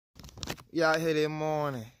We out here this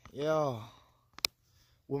morning. Yo.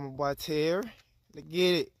 With my boy Terry. Let's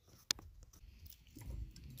get it.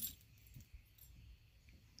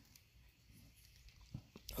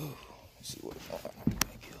 Ooh, let's see what's going on.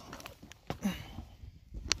 Thank you.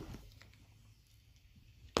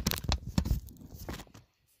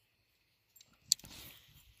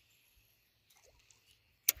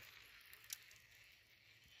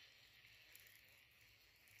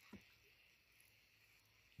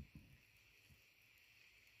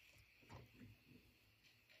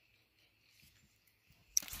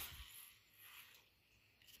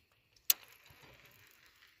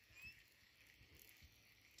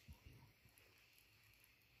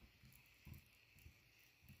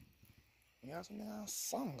 We got some damn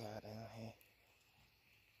sun guy down here.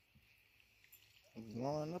 I'm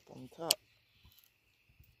blowing up on top.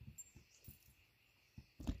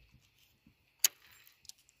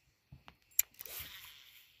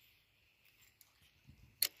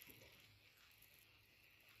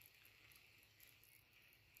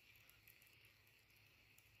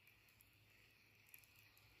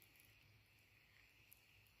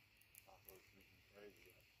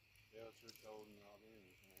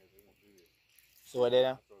 So what they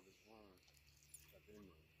done?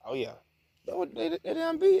 Oh yeah. They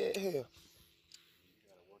done be it here.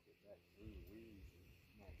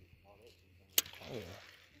 Oh yeah.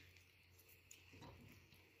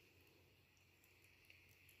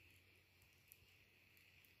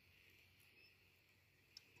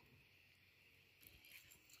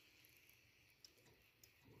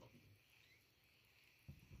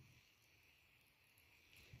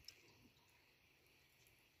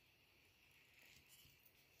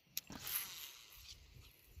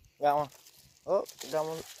 Got one. Oh, got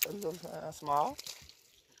one a little small.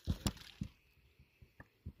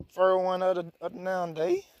 First one of the now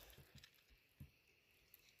day.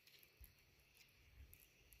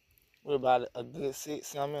 We're about a good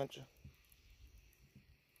 6-7 inches.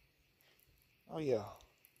 Oh yeah.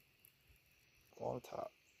 Go on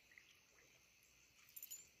top.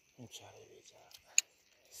 Let me try that bitch out.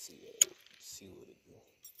 See what it do.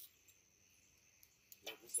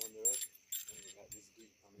 Yeah, this under us. Not this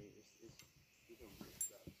deep. I mean, it's gonna be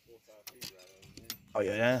about 4 or 5 feet right over there. Oh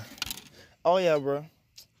yeah. Oh yeah, bro.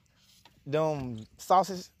 Them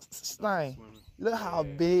sausage thing. Look how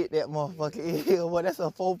big that motherfucker is. Well, that's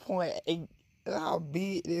a 4.8. Look how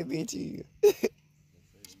big that bitch is.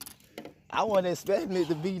 I wasn't expecting it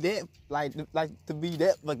to be that, like to be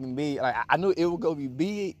that fucking big. Like I knew it was gonna be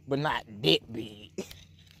big, but not that big.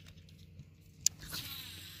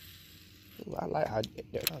 Ooh, I like how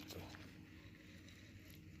that up there.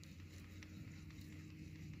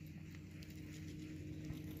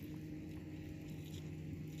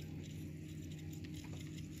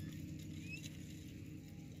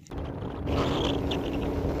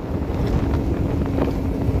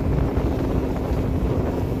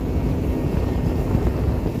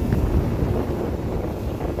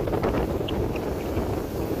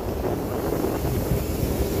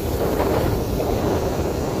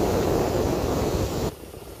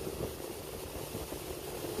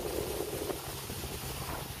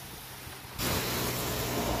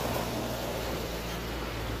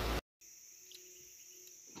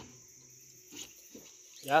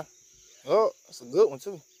 Yeah. Oh, that's a good one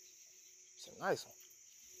too. It's a nice one.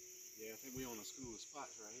 Yeah, I think we on the school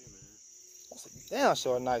spots right here, man. That's a damn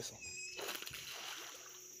sure nice one.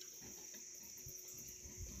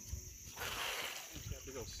 Got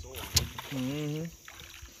big old sword. Mm-hmm.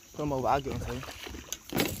 Come over, I'll get one for you.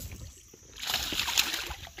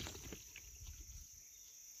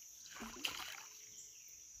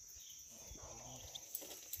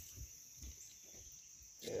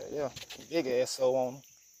 Yeah. Big ass so on them.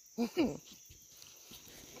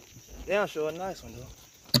 Damn sure a nice one though.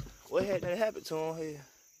 What had that happen to him here?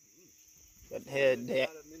 But had that.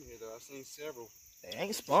 I've seen several. They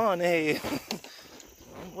ain't spawned here.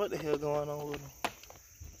 What the hell going on with them?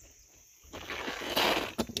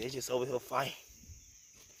 They just over here fighting.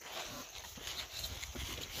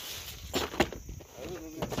 Other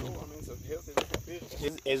than that, I mean, it's a healthy looking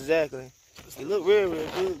fish. Exactly. It look real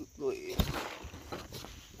good. Look.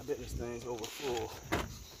 I bet this thing's over full.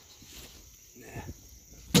 Nah.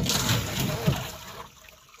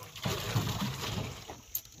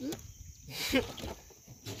 Yeah,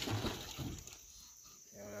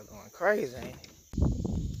 they're going crazy, ain't it?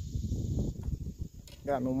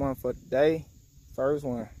 Got me one for today. First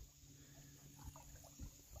one.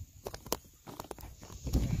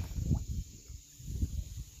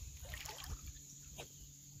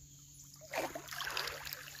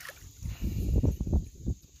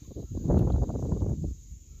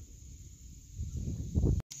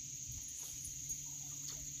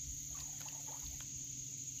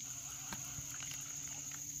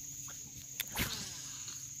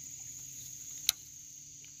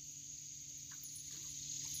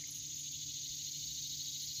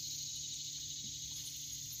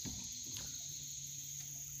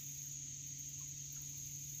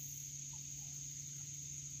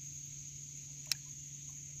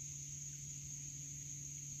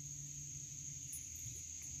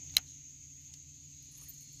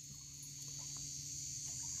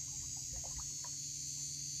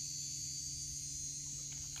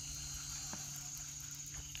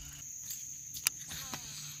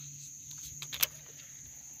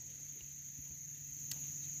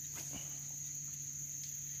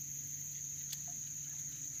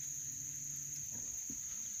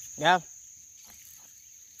 Yeah.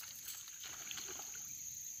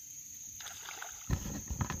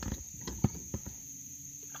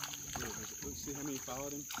 Let's see how many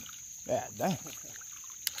followed him. Yeah, dang. He's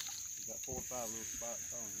got 4 or 5 little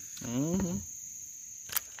spots on him. Mm-hmm.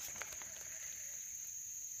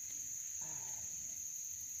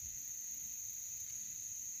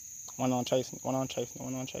 One on chasing, one on chasing,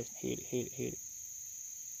 one on chasing. Hit it, hit it, hit it.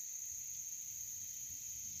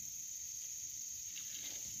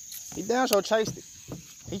 He damn sure chased it.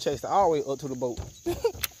 He chased it all the way up to the boat.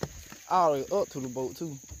 All the way up to the boat,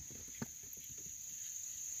 too.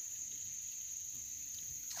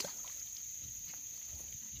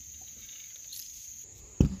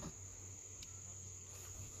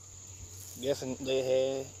 Guessing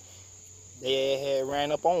they had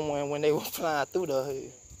ran up on one when they were flying through the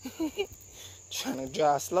hood. Trying to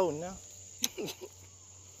drive slow now.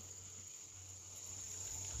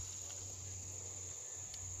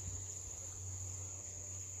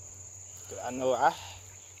 I know I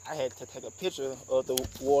had to take a picture of the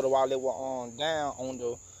water while they were on down on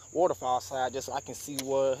the waterfall side just so I can see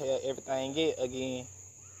where everything get again.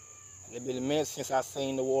 It's been a minute since I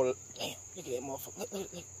seen the water. Damn, look at that motherfucker.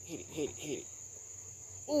 Look. Hit it, hit it, hit it.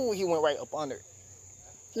 Ooh, he went right up under it.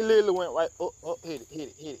 He literally went right up, hit it, hit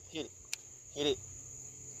it, hit it, hit it, hit it.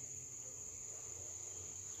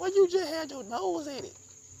 Well, you just had your nose at it.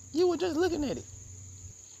 You were just looking at it.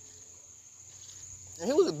 And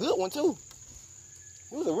he was a good one, too.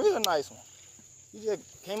 He was a real nice one. He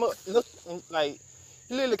just came up, looked, and like,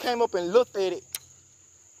 he literally came up and looked at it,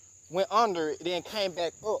 went under it, then came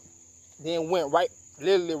back up, then went right,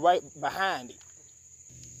 literally right behind it.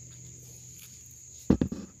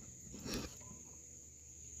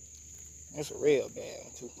 It's a real bad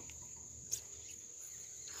one, too.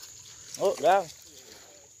 Oh, got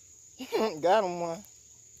him. Got him one.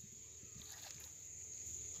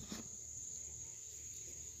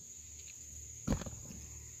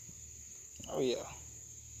 Oh, yeah.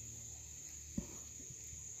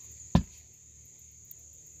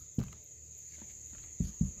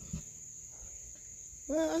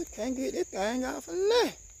 Well, I can't get this thing out for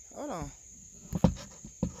nothing. Hold on.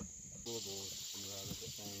 Floorboard coming out of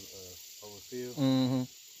that thing over the field. Mm-hmm.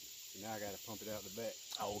 So now I got to pump it out the back.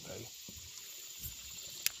 Oh, okay.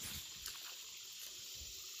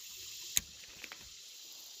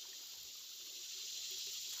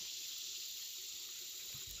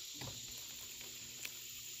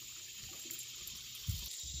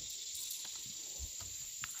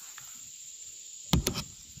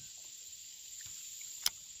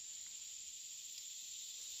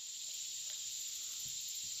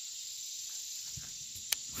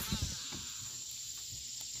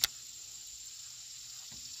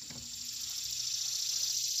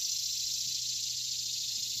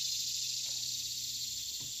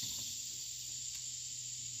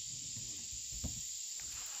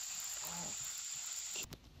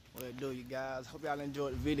 What it do, you guys? Hope y'all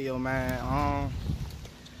enjoyed the video, man.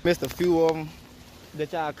 Missed a few of them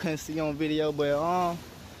that y'all couldn't see on video, but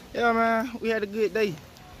yeah, man, we had a good day.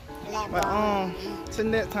 But till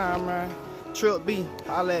next time, man. Trip B,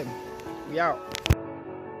 holla at me. We out.